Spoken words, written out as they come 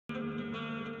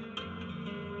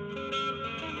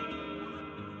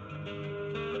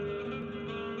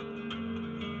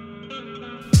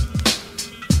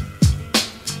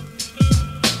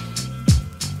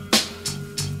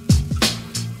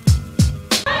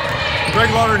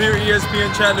Larnerd here,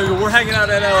 ESPN Chattanooga. We're hanging out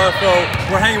at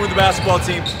LFO. We're hanging with the basketball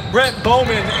team. Brent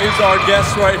Bowman is our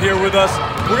guest right here with us.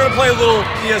 We're going to play a little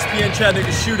ESPN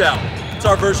Chattanooga Shootout. It's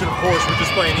our version of horse. We're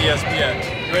just playing ESPN.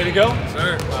 You ready to go?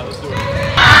 Sir. All right, let's do it.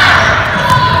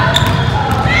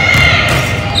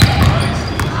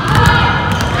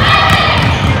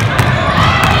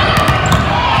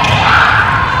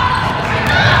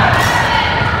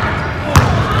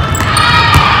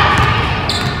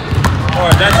 All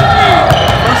right, that's it.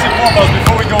 First and foremost,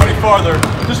 before we go any farther,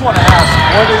 just want to ask,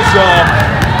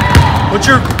 what's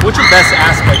your best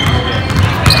aspect of the game?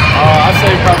 I'd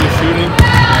say probably shooting.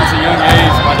 At a young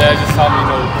age, my dad just taught me,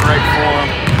 correct form,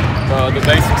 the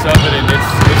basics of it, and it's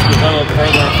developed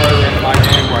further and further in my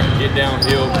game where I can get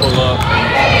downhill, pull up.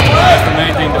 That's the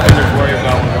main thing defenders worry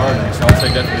about when guarding me, so I'd say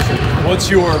definitely shooting. What's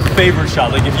your favorite shot?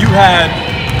 Like if you had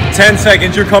 10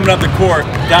 seconds, you're coming up the court,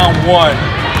 down one,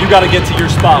 you got to get to your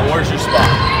spot. Where's your spot?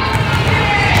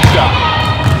 Shot.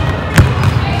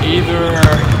 Either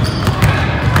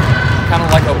kind of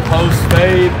like a post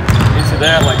fade into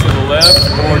that, like to the left,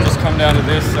 or just come down to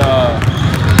this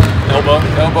elbow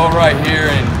right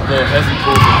here and the hezzy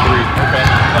pull for three. Okay.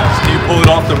 Nice. Do you pull it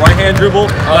off the right hand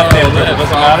dribble? Left hand dribble?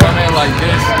 Doesn't matter. Front hand like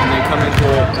this, and then come into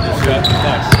it. Okay.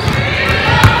 Nice.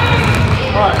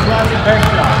 All right. Classic bank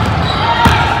shot.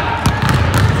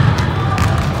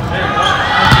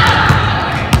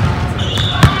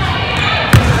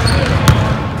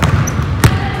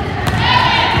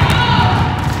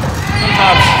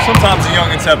 Sometimes the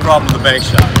youngins have problems with the bank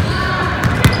shot.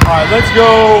 All right, let's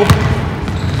go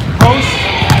post.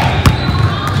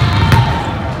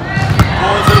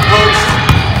 Ball into the post.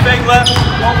 Fake left.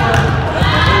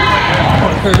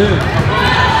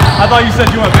 I thought you said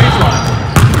you went baseline.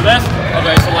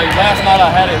 Okay, so like last night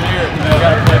I had it here. I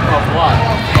got to play off a lot.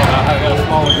 I got a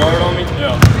smaller guard on me.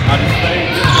 Yeah. I just stayed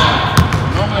this down.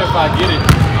 Normally if I get it,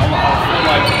 I'll feel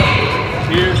like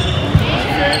here.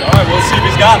 Okay. All right, we'll see if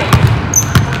he's got it.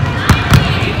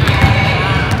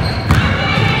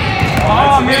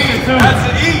 Oh, that's an E. That's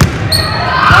an E.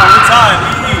 Oh, we're tied.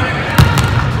 E.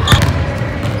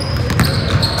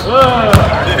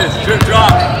 There it is. Drip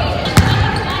drop.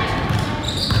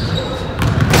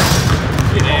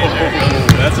 Get in there. Oh,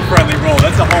 that's a friendly roll.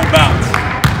 That's a home bounce.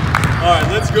 All right,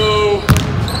 let's go.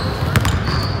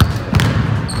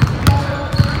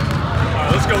 All right,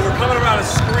 let's go. We're coming around a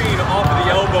screen off of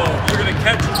the elbow. You're going to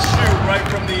catch and shoot right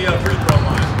from the free throw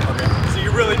line. Okay. So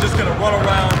you're really just going to run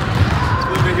around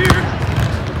over here.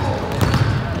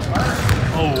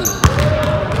 Oh,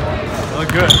 look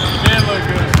good. Yeah, look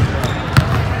good.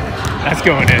 That's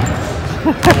going in.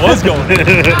 It was going in.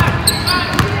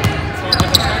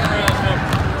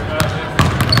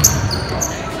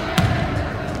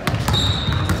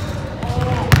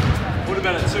 Would have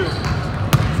been a 2.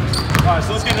 All right,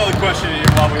 so let's get another question in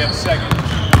here while we have a second.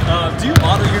 Do you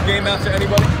model your game after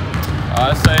anybody?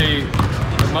 I'd say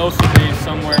the most would be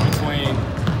somewhere between.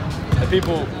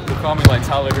 People will call me like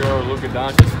Tyler Hero or Luka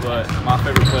Doncic, but my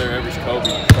favorite player ever is Kobe.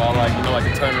 So I like,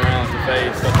 the turnarounds, the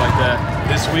fade, stuff like that.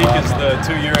 This week is the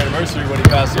 2-year anniversary when he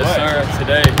passed away. Yes, sir.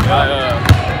 Today,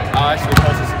 I actually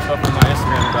posted some stuff on my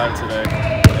Instagram about it today.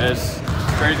 It's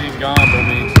crazy he's gone, but I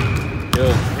mean,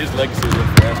 his legacy will live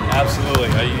forever.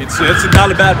 Absolutely. It's not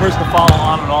a bad person to follow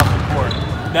on and off the court.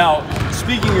 Now,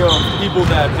 speaking of people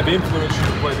that have influenced you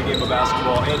to play the game of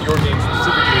basketball and your game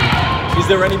specifically, is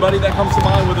there anybody that comes to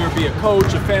mind, whether it be a coach,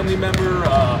 a family member,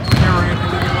 parent,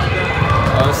 anything like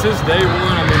that? Since day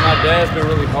one, I mean, my dad's been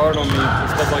really hard on me and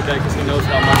stuff like that because he knows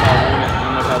how much I want it,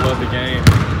 how much I love the game.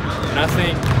 And I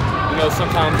think,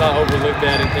 sometimes I overlook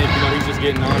that and think, he's just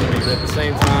getting on to me. But at the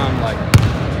same time, like,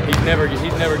 he's never given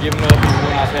up even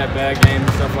when I've had bad games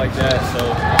and stuff like that. So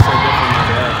I say definitely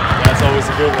my dad. That's always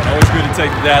a good one. Always good to take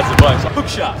the dad's advice.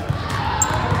 Hook shot.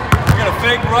 You're going to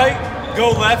fake right,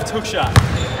 go left, hook shot.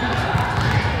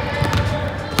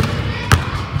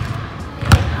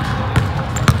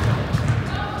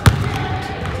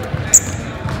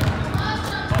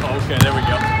 Okay, there we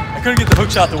go. I couldn't get the hook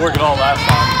shot to work at all last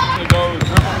time. So go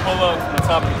dribble, pull up from the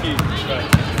top of the key. Right.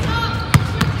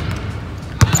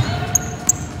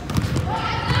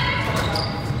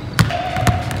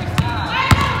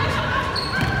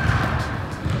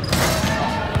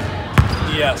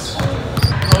 Yes.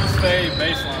 Post fade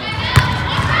baseline.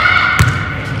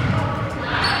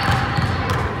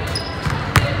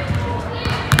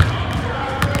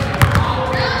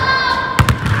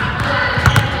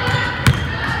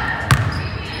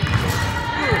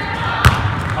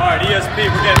 ESP,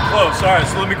 we're getting close. All right,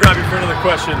 so let me grab you for another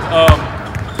question.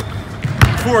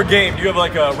 before a game, do you have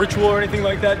like a ritual or anything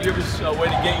like that? Do you have a way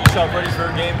to get yourself ready for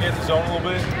a game, get in the zone a little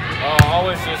bit?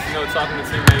 Always just, talking to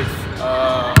teammates,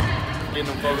 getting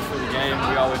them focused for the game.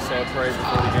 We always say a prayer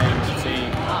before the game as a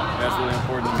team. That's really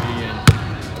important to me. And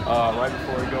right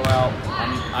before we go out,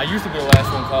 I used to be the last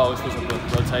one called. This was a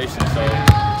rotation, so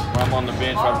when I'm on the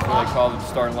bench right before they call the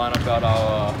starting lineup out,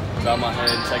 I'll bow my head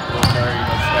and take a little prayer,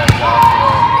 stat God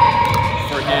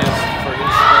for his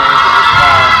strength and his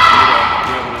power for me to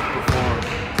be able to perform.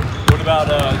 What about,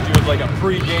 do you have like a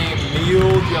pre-game meal?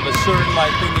 Do you have a certain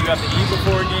like thing you have to eat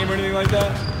before a game or anything like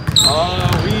that?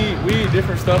 We eat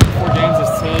different stuff before games as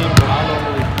a team, but I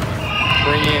normally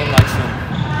bring in like some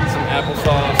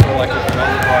applesauce or like a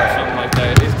granola bar or something like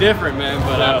that. It's different, man,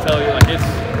 but I'll tell you, like it's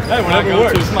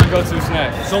my go-to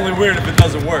snack. It's only weird if it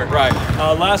doesn't work. Right.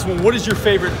 Last one. What is your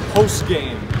favorite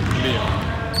post-game meal?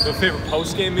 Your favorite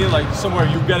post-game meal, like somewhere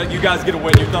you guys get a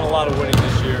win. You've done a lot of winning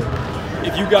this year.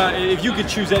 If you could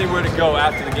choose anywhere to go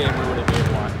after the game, where would it be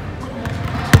and why?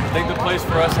 I think the place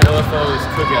for us at LFO is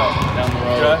Cookout down the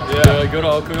road. Okay, yeah. Good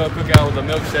old Cookout with a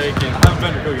milkshake. And I haven't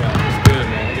been to Cookout. It's good,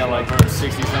 man. They got like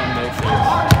 60-something milkshakes.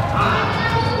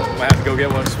 Might have to go get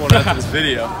one after this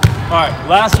video. All right,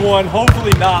 last one.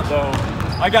 Hopefully not, though.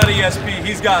 I got ESP.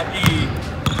 He's got E.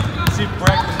 See if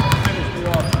Brent can finish me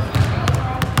off.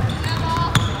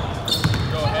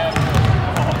 Go ahead.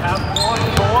 Have one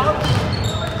more.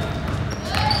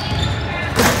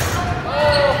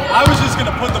 I was just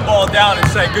gonna put the ball down and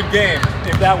say good game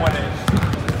if that went in.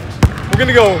 We're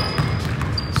gonna go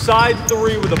side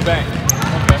 3 with a bang.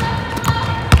 Okay.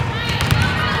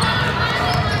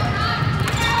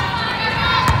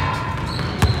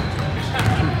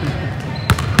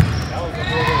 That was a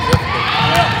little difficult.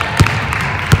 Yeah.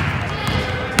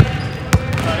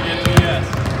 Trying to get an ES.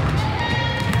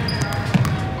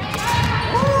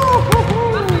 Woo!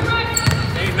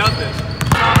 Ain't nothing.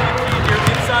 You're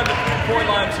inside the 3-point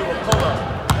line to a pull-up.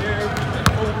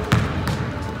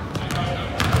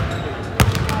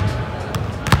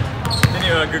 Didn't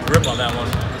even have a good grip on that one.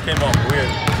 It came off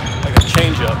weird, like a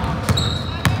change-up.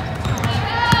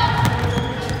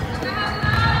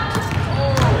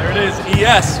 There it is,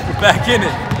 ES. We're back in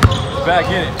it. We're back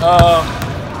in it.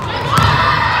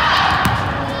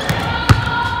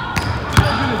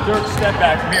 Do the dirt step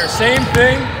back from here. Same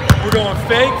thing. We're going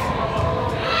fake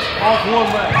off one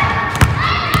leg.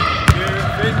 Here,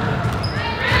 fake.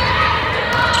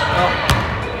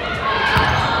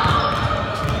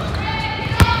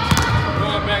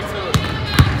 Going back to it.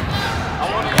 I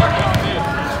want to work on this.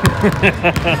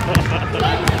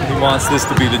 He wants this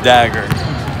to be the dagger.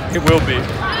 It will be.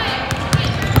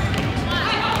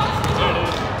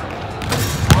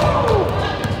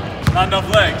 Not enough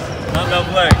legs. Not enough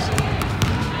legs.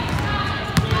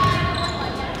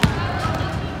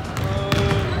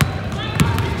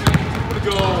 I'm gonna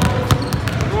go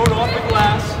throw it off the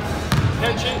glass,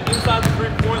 catch it inside the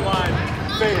 3-point line,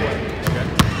 fade away.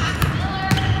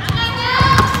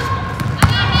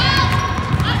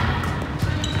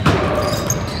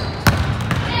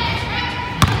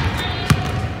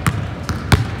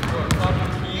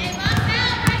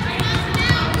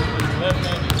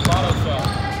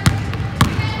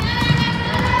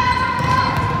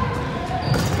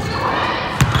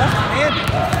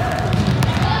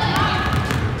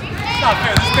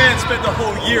 This man spent the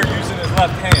whole year using his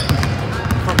left hand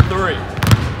from 3.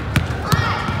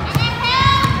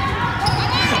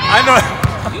 I know.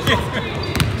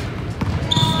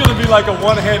 It's gonna be like a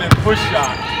one-handed push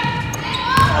shot.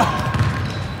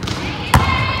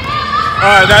 All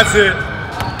right, that's it.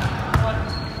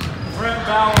 Brent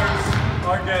Bowman,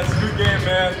 our guest. Good game,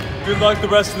 man. Good luck the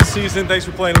rest of the season. Thanks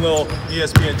for playing a little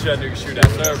ESPN Chattanooga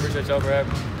Shootout. Sir, appreciate y'all for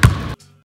having me.